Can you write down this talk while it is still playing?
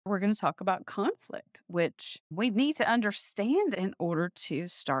We're going to talk about conflict, which we need to understand in order to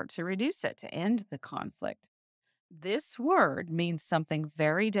start to reduce it, to end the conflict. This word means something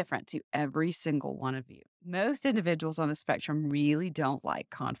very different to every single one of you. Most individuals on the spectrum really don't like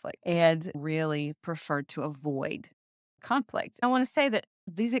conflict and really prefer to avoid conflict. I want to say that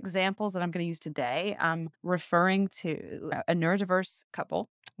these examples that I'm going to use today, I'm referring to a neurodiverse couple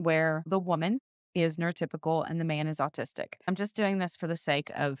where the woman is neurotypical and the man is autistic. I'm just doing this for the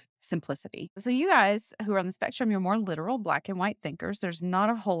sake of simplicity. So, you guys who are on the spectrum, you're more literal, black and white thinkers. There's not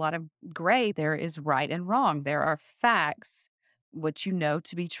a whole lot of gray. There is right and wrong. There are facts, what you know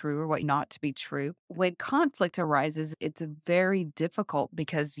to be true or what not to be true. When conflict arises, it's very difficult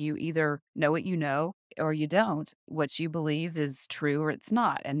because you either know what you know or you don't. What you believe is true or it's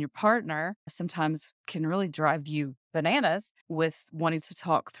not. And your partner sometimes can really drive you bananas with wanting to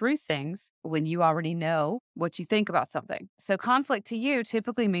talk through things when you already know what you think about something. So conflict to you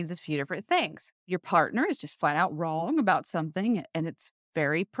typically means a few different things. Your partner is just flat out wrong about something and it's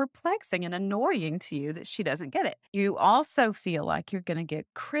very perplexing and annoying to you that she doesn't get it. You also feel like you're going to get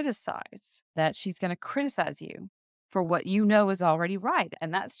criticized, that she's going to criticize you for what you know is already right.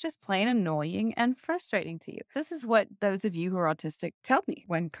 And that's just plain annoying and frustrating to you. This is what those of you who are autistic tell me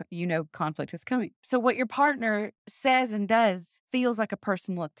when you know conflict is coming. So what your partner says and does feels like a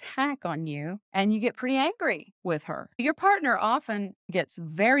personal attack on you, and you get pretty angry with her. Your partner often gets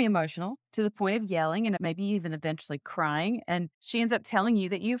very emotional to the point of yelling and maybe even eventually crying. And she ends up telling you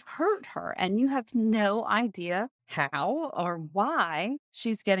that you've hurt her and you have no idea how or why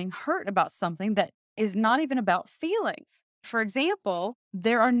she's getting hurt about something that is not even about feelings. For example,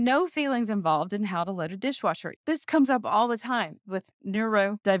 there are no feelings involved in how to load a dishwasher. This comes up all the time with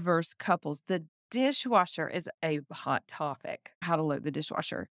neurodiverse couples. The dishwasher is a hot topic, how to load the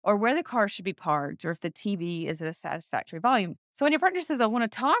dishwasher, or where the car should be parked, or if the TV is at a satisfactory volume. So when your partner says, I want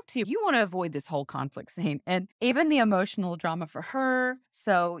to talk to you, you want to avoid this whole conflict scene and even the emotional drama for her.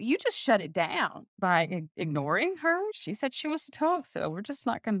 So you just shut it down by ignoring her. She said she wants to talk, so we're just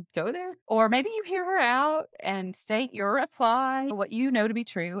not going to go there. Or maybe you hear her out and state your reply, what you know to be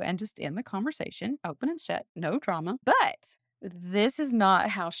true, and just end the conversation, open and shut, no drama. But this is not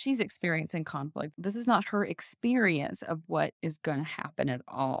how she's experiencing conflict. This is not her experience of what is going to happen at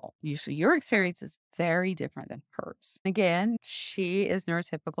all. So your experience is very different than hers. Again, she is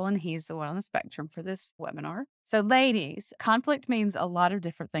neurotypical and he's the one on the spectrum for this webinar. So ladies, conflict means a lot of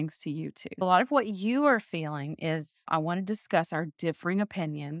different things to you too. A lot of what you are feeling is, I want to discuss our differing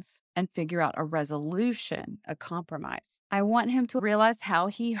opinions and figure out a resolution, a compromise. I want him to realize how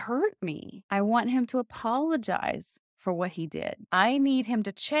he hurt me. I want him to apologize for what he did. I need him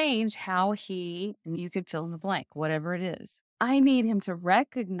to change how and you could fill in the blank, whatever it is. I need him to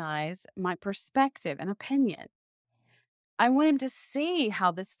recognize my perspective and opinion. I want him to see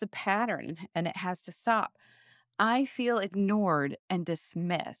how this is a pattern and it has to stop. I feel ignored and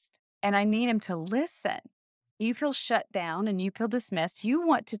dismissed, and I need him to listen. You feel shut down and you feel dismissed. You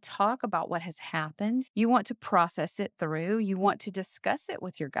want to talk about what has happened. You want to process it through. You want to discuss it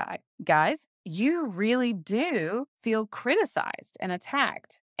with your guy. Guys, you really do feel criticized and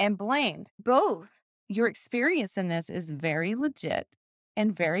attacked and blamed. Both. Your experience in this is very legit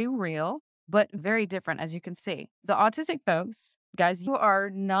and very real, but very different, as you can see. The autistic folks, guys, you are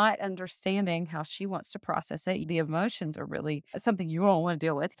not understanding how she wants to process it. The emotions are really something you don't want to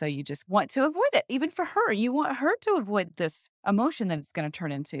deal with. So you just want to avoid it. Even for her, you want her to avoid this emotion that it's going to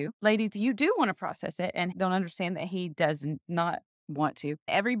turn into. Ladies, you do want to process it and don't understand that he does not want to.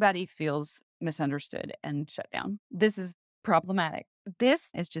 Everybody feels misunderstood and shut down. This is problematic.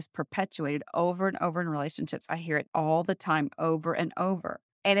 This is just perpetuated over and over in relationships. I hear it all the time, over and over.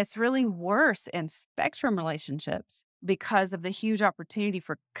 And it's really worse in spectrum relationships because of the huge opportunity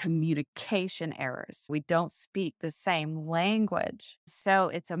for communication errors. We don't speak the same language. So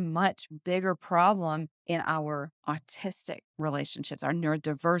it's a much bigger problem in our autistic relationships, our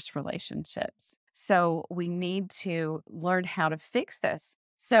neurodiverse relationships. So we need to learn how to fix this.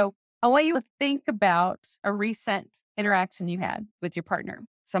 So I want you to think about a recent interaction you had with your partner,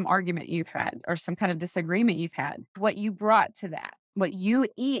 some argument you've had, or some kind of disagreement you've had, what you brought to that, what you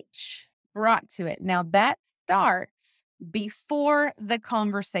each brought to it. Now that starts before the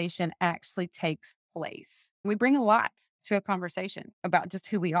conversation actually takes place. We bring a lot to a conversation about just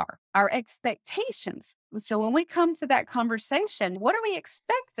who we are, our expectations. So when we come to that conversation, what are we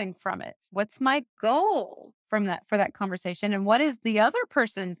expecting from it? What's my goal from that for that conversation? And what is the other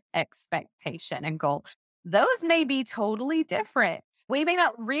person's expectation and goal? those may be totally different. We may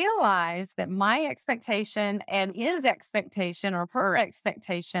not realize that my expectation and his expectation or her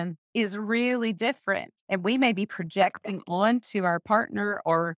expectation is really different. And we may be projecting onto our partner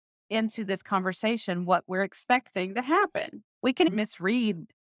or into this conversation what we're expecting to happen. We can misread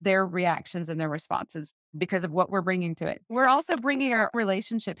their reactions and their responses because of what we're bringing to it. We're also bringing our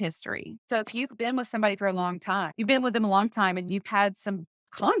relationship history. So if you've been with somebody for a long time, you've been with them a long time and you've had some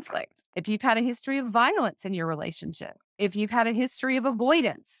conflict, if you've had a history of violence in your relationship, if you've had a history of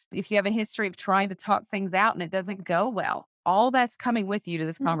avoidance, if you have a history of trying to talk things out and it doesn't go well, all that's coming with you to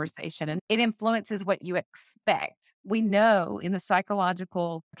this conversation and it influences what you expect. We know in the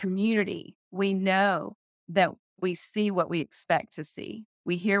psychological community, we know that we see what we expect to see.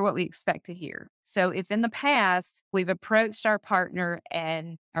 We hear what we expect to hear. So if in the past we've approached our partner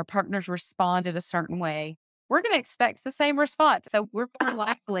and our partner's responded a certain way, we're going to expect the same response. So we're more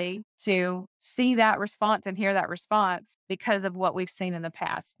likely to see that response and hear that response because of what we've seen in the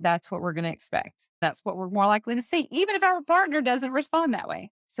past. That's what we're going to expect. That's what we're more likely to see, even if our partner doesn't respond that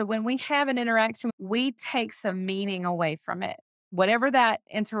way. So when we have an interaction, we take some meaning away from it. Whatever that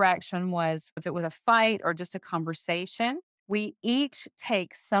interaction was, if it was a fight or just a conversation, we each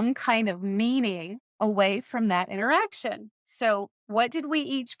take some kind of meaning away from that interaction. So what did we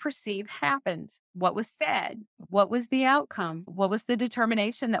each perceive happened? What was said? What was the outcome? What was the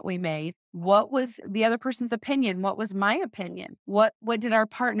determination that we made? What was the other person's opinion? What was my opinion? What did our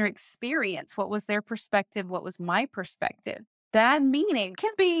partner experience? What was their perspective? What was my perspective? That meaning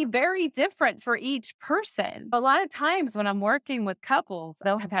can be very different for each person. A lot of times when I'm working with couples,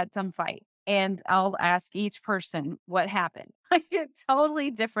 they'll have had some fight. And I'll ask each person what happened. I get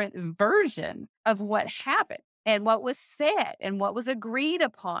totally different versions of what happened and what was said and what was agreed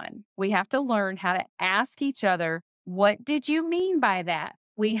upon. We have to learn how to ask each other, what did you mean by that?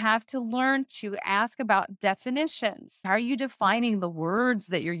 We have to learn to ask about definitions. How are you defining the words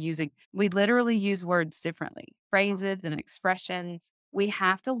that you're using? We literally use words differently, phrases and expressions. We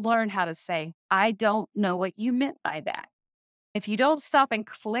have to learn how to say, I don't know what you meant by that. If you don't stop and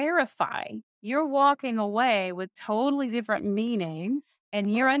clarify, you're walking away with totally different meanings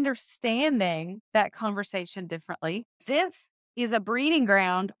and you're understanding that conversation differently. This is a breeding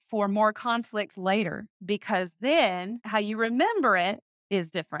ground for more conflicts later because then how you remember it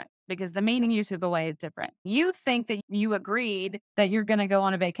is different because the meaning you took away is different. You think that you agreed that you're going to go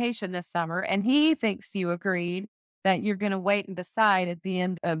on a vacation this summer and he thinks you agreed that you're going to wait and decide at the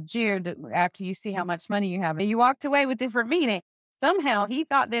end of June after you see how much money you have. You walked away with different meaning. Somehow he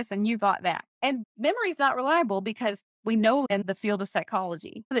thought this and you thought that. And memory's not reliable because we know in the field of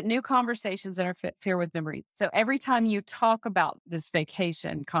psychology that new conversations interfere with memory. So every time you talk about this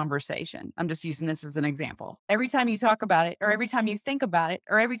vacation conversation, I'm just using this as an example. Every time you talk about it, or every time you think about it,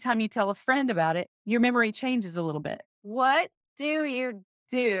 or every time you tell a friend about it, your memory changes a little bit. What do you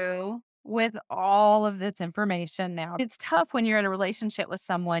do with all of this information now? It's tough when you're in a relationship with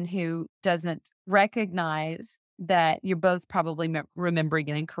someone who doesn't recognize that you're both probably remembering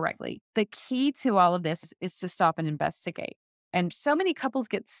it incorrectly. The key to all of this is to stop and investigate. And so many couples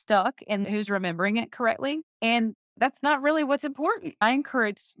get stuck in who's remembering it correctly. And that's not really what's important. I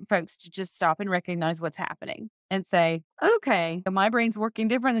encourage folks to just stop and recognize what's happening and say, okay, my brain's working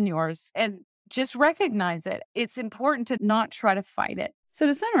different than yours. And just recognize it. It's important to not try to fight it. So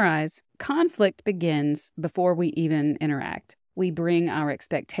to summarize, conflict begins before we even interact. We bring our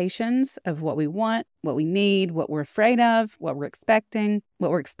expectations of what we want, what we need, what we're afraid of, what we're expecting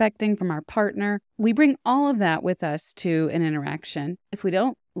from our partner. We bring all of that with us to an interaction. If we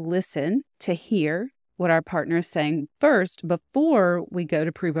don't listen to hear what our partner is saying first before we go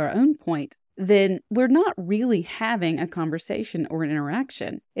to prove our own point, then we're not really having a conversation or an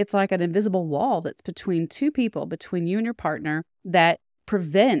interaction. It's like an invisible wall that's between two people, between you and your partner, that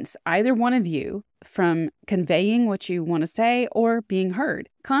prevents either one of you from conveying what you want to say or being heard.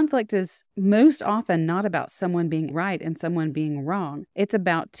 Conflict is most often not about someone being right and someone being wrong. It's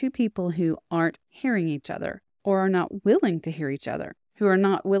about two people who aren't hearing each other or are not willing to hear each other, who are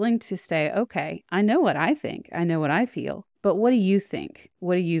not willing to say, okay, I know what I think, I know what I feel, but what do you think?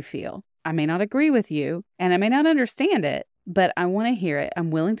 What do you feel? I may not agree with you and I may not understand it, but I want to hear it. I'm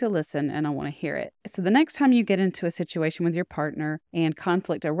willing to listen and I want to hear it. So the next time you get into a situation with your partner and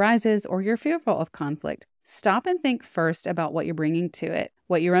conflict arises or you're fearful of conflict, stop and think first about what you're bringing to it,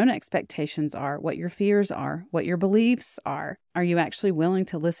 what your own expectations are, what your fears are, what your beliefs are. Are you actually willing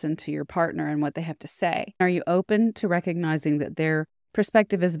to listen to your partner and what they have to say? Are you open to recognizing that their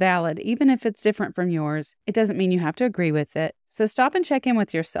perspective is valid, even if it's different from yours? It doesn't mean you have to agree with it. So stop and check in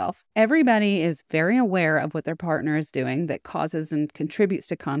with yourself. Everybody is very aware of what their partner is doing that causes and contributes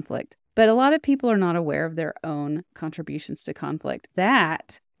to conflict. But a lot of people are not aware of their own contributions to conflict.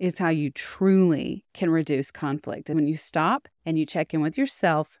 That is how you truly can reduce conflict. And when you stop and you check in with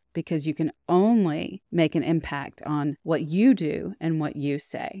yourself, because you can only make an impact on what you do and what you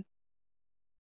say.